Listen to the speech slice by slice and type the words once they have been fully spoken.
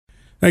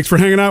Thanks for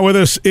hanging out with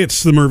us.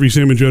 It's the Murphy,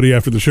 Sam, and Jody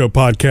After the Show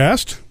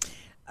podcast.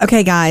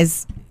 Okay,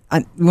 guys,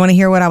 you want to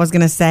hear what I was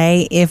going to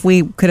say? If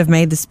we could have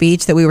made the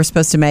speech that we were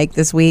supposed to make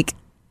this week.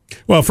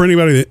 Well, for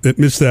anybody that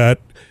missed that,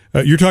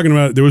 you're talking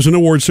about there was an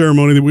award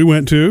ceremony that we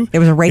went to.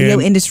 There was a radio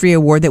industry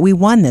award that we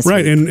won this week.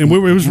 Right, and it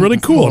was really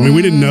cool. I mean,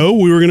 we didn't know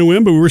we were going to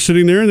win, but we were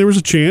sitting there and there was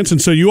a chance.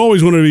 And so you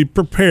always want to be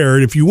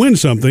prepared. If you win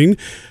something,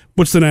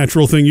 what's the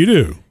natural thing you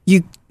do?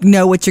 You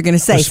know what you're going to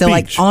say. So,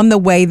 like, on the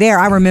way there,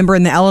 I remember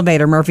in the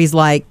elevator, Murphy's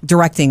like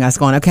directing us,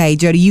 going, okay,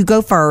 Jody, you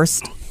go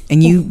first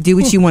and you do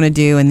what you want to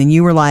do. And then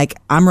you were like,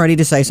 I'm ready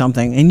to say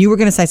something. And you were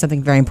going to say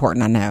something very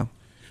important, I know.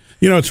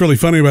 You know, what's really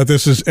funny about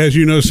this is, as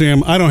you know,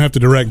 Sam, I don't have to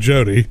direct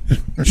Jody.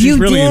 She's you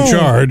really did. in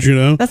charge, you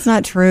know. That's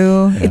not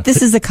true. Yeah.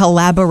 This is a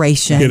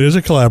collaboration. It is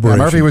a collaboration.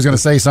 Yeah, Murphy was going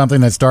to say something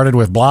that started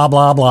with blah,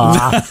 blah,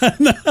 blah.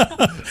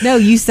 No,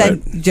 you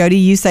said, Jody,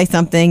 you say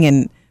something,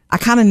 and I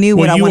kind of knew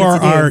what I wanted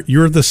to do.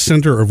 You're the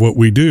center of what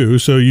we do,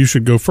 so you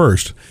should go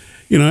first.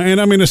 You know,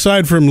 and I mean,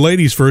 aside from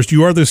ladies first,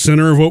 you are the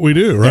center of what we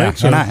do, right? Yeah,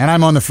 so, and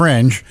I'm on the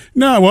fringe.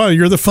 No, well,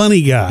 you're the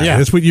funny guy. Yeah.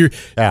 That's what you're.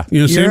 Yeah.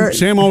 You know,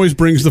 Sam always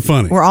brings the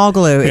funny. We're all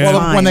glue. Yeah.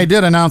 Well, when they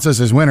did announce us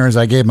as winners,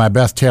 I gave my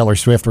best Taylor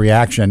Swift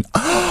reaction.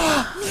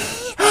 Oh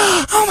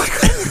my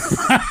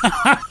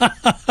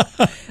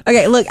God.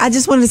 Okay, look, I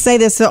just wanted to say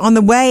this. So on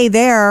the way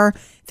there,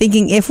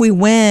 thinking if we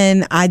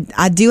win,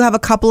 I do have a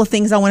couple of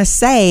things I want to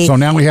say. So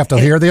now we have to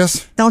hear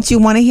this? Don't you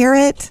want to hear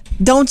it?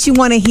 Don't you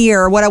want to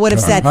hear what I would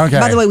have said? Okay.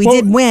 By the way, we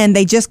did win.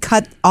 They just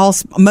cut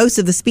most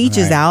of the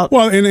speeches out.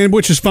 Well, and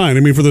which is fine. I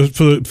mean, for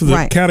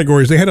the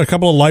categories, they had a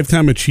couple of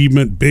lifetime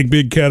achievement,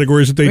 big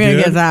categories that they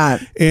did. Get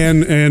that.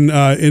 And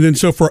then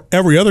so for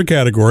every other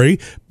category,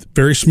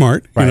 very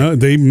smart. Right. You know,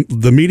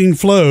 the meeting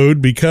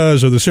flowed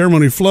because, or the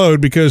ceremony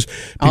flowed because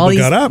people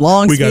got up,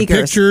 we got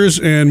pictures,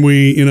 and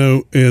we, you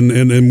know,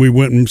 and we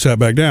went and sat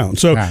back down.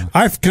 So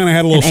I've kind of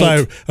had a little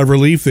sigh of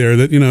relief there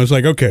that, you know, it's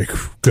like, okay,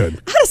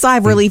 good. I had a sigh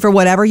of relief or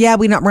whatever. Yeah,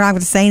 we're not going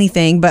to say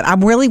anything, but I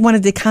really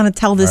wanted to kind of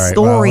tell this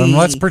story. Well,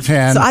 let's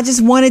pretend. So I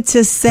just wanted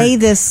to say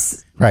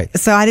this. Right.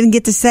 So I didn't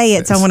get to say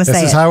it, so I want to say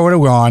it. This is how it would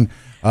have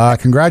gone.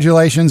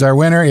 Congratulations. Our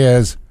winner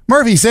is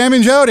Murphy, Sam,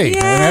 and Jody. Yay!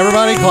 And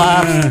everybody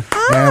claps.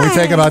 And we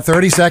take about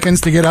 30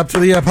 seconds to get up to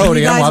the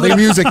podium while the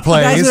music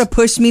plays. You guys would have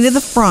pushed me to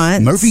the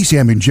front. Murphy,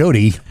 Sam, and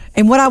Jody.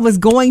 And what I was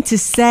going to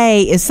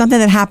say is something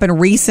that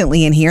happened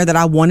recently in here that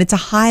I wanted to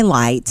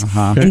highlight.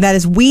 And that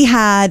is we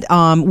had,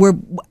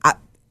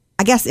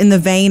 I guess in the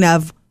vein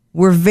of,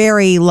 we're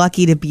very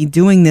lucky to be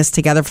doing this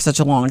together for such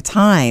a long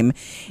time.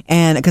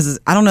 And because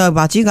I don't know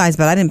about you guys,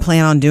 but I didn't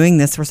plan on doing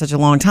this for such a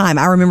long time.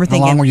 I remember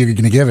thinking, how long were you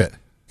going to give it?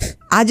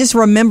 I just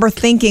remember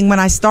thinking when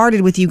I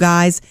started with you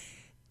guys,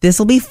 this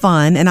will be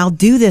fun, and I'll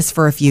do this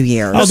for a few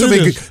years.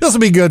 This will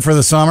be good for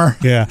the summer.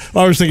 Yeah.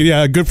 Well, I was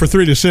thinking, good for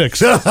 3 to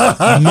 6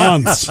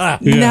 months. Yeah.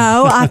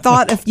 No, I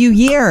thought a few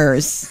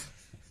years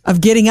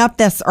of getting up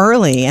this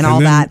early and all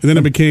that. And then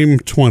it became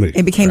 20.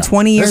 It became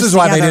 20 years This is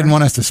why together. they didn't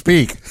want us to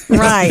speak.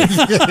 Right.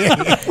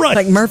 Right.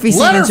 Like Murphy,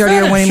 Sam, and Jody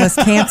are winning must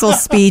cancel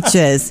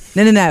speeches.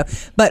 No.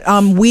 But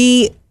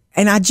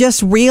and I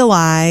just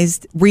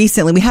realized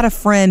recently, we had a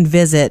friend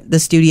visit the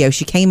studio.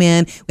 She came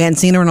in. We hadn't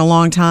seen her in a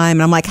long time.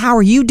 And I'm like, how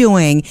are you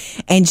doing?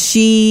 And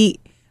she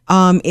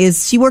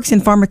works in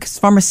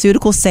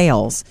pharmaceutical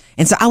sales.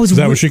 And so I was... Is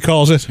that what she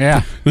calls it?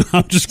 Yeah.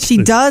 I'm just She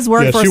does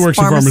work for a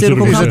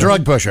pharmaceutical She's company. a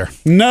drug pusher.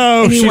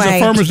 No, Anyway. she's a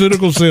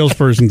pharmaceutical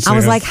salesperson. I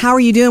was like, how are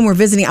you doing? We're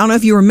visiting. I don't know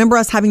if you remember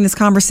us having this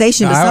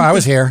conversation. But I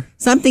was here.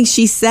 Something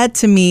she said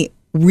to me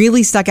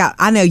really stuck out.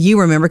 I know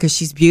you remember because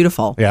she's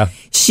beautiful. Yeah.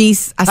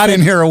 I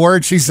didn't hear a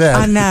word she said.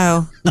 I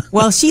know.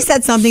 Well, she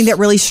said something that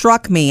really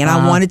struck me, and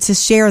I wanted to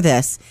share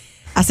this.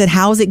 I said,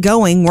 how's it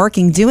going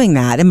working doing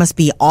that? It must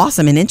be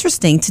awesome and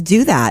interesting to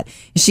do that.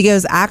 And she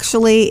goes,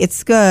 actually,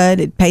 it's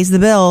good. It pays the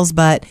bills,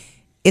 but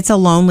it's a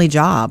lonely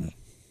job.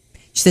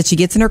 She said she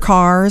gets in her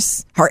car,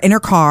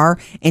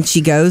 and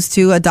she goes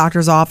to a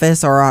doctor's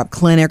office or a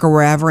clinic or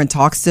wherever and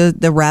talks to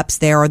the reps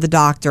there or the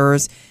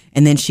doctors.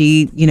 And then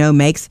she,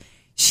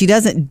 she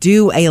doesn't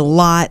do a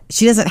lot.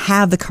 She doesn't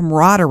have the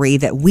camaraderie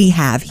that we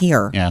have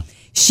here. Yeah.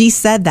 She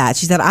said that.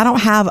 She said, I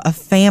don't have a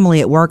family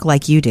at work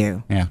like you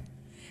do. Yeah.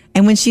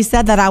 And when she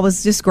said that, I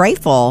was just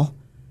grateful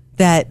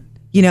that,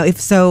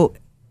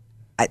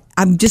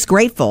 I'm just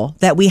grateful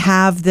that we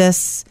have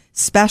this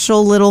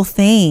special little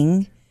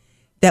thing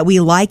that we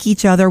like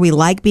each other. We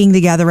like being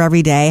together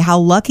every day. How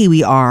lucky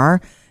we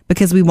are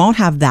because we won't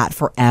have that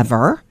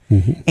forever.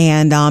 Mm-hmm.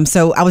 And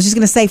so I was just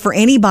going to say for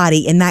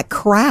anybody in that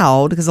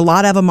crowd, because a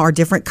lot of them are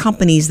different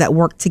companies that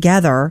work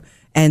together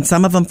and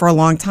some of them for a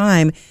long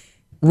time,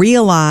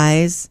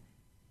 realize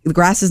the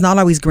grass is not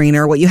always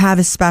greener. What you have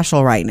is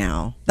special right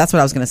now. That's what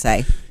I was going to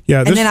say.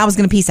 Yeah. And then I was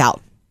going to peace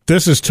out.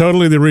 This is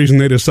totally the reason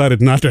they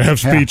decided not to have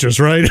speeches,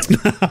 right?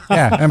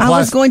 Yeah. And I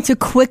was going to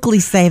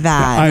quickly say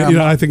that.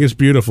 I think it's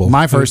beautiful.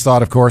 My first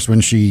thought, of course, when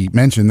she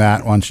mentioned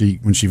that, when she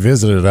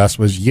visited us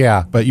was,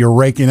 but you're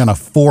raking in a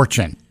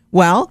fortune.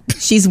 Well,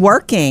 she's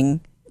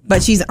working,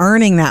 but she's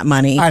earning that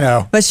money. I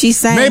know. But she's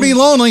saying... Maybe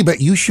lonely,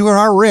 but you sure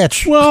are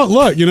rich. Well,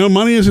 look,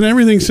 money isn't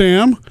everything,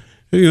 Sam.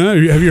 You know,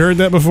 have you heard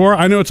that before?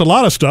 I know it's a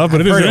lot of stuff,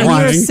 but it isn't anything.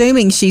 You're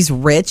assuming she's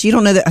rich. You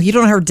don't know that. You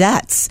don't know her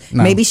debts.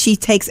 No. Maybe she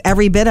takes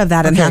every bit of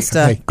that and has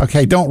to.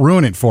 Okay, don't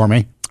ruin it for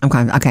me. Okay,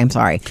 I'm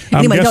sorry.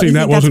 I'm guessing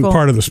that wasn't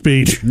part of the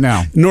speech.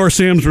 No. Nor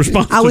Sam's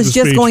response to the speech. I was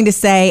just going to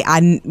say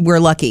we're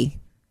lucky.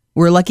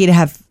 We're lucky to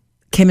have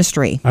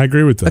chemistry. I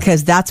agree with that.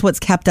 Because that's what's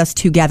kept us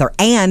together.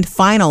 And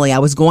finally, I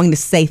was going to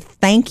say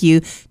thank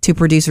you to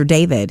producer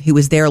David, who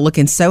was there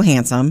looking so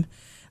handsome.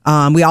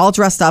 We all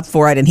dressed up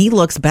for it, and he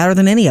looks better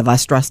than any of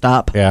us dressed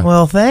up. Yeah.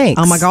 Well,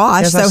 thanks. Oh my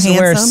gosh, so handsome.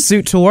 Wear a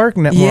suit to work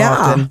more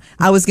often.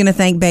 I was going to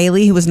thank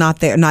Bailey, who was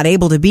not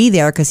able to be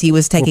there because he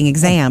was taking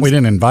exams. We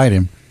didn't invite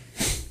him.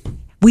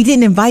 We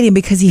didn't invite him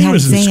because he had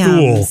was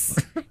exams.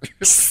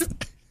 In school.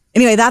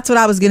 Anyway, that's what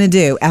I was going to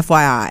do,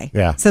 FYI.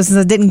 Yeah. So since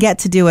I didn't get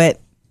to do it,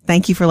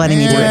 thank you for letting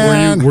me do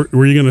it.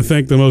 Were you going to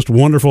thank the most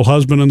wonderful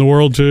husband in the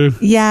world, too?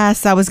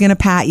 Yes, I was going to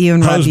pat you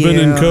and rub you.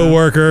 Husband and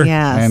co-worker.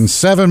 Yes. And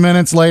 7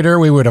 minutes later,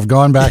 we would have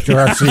gone back to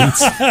our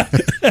seats.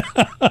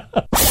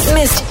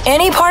 Missed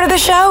any part of the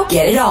show?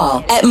 Get it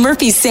all at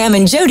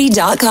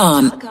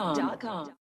murphysamandjody.com.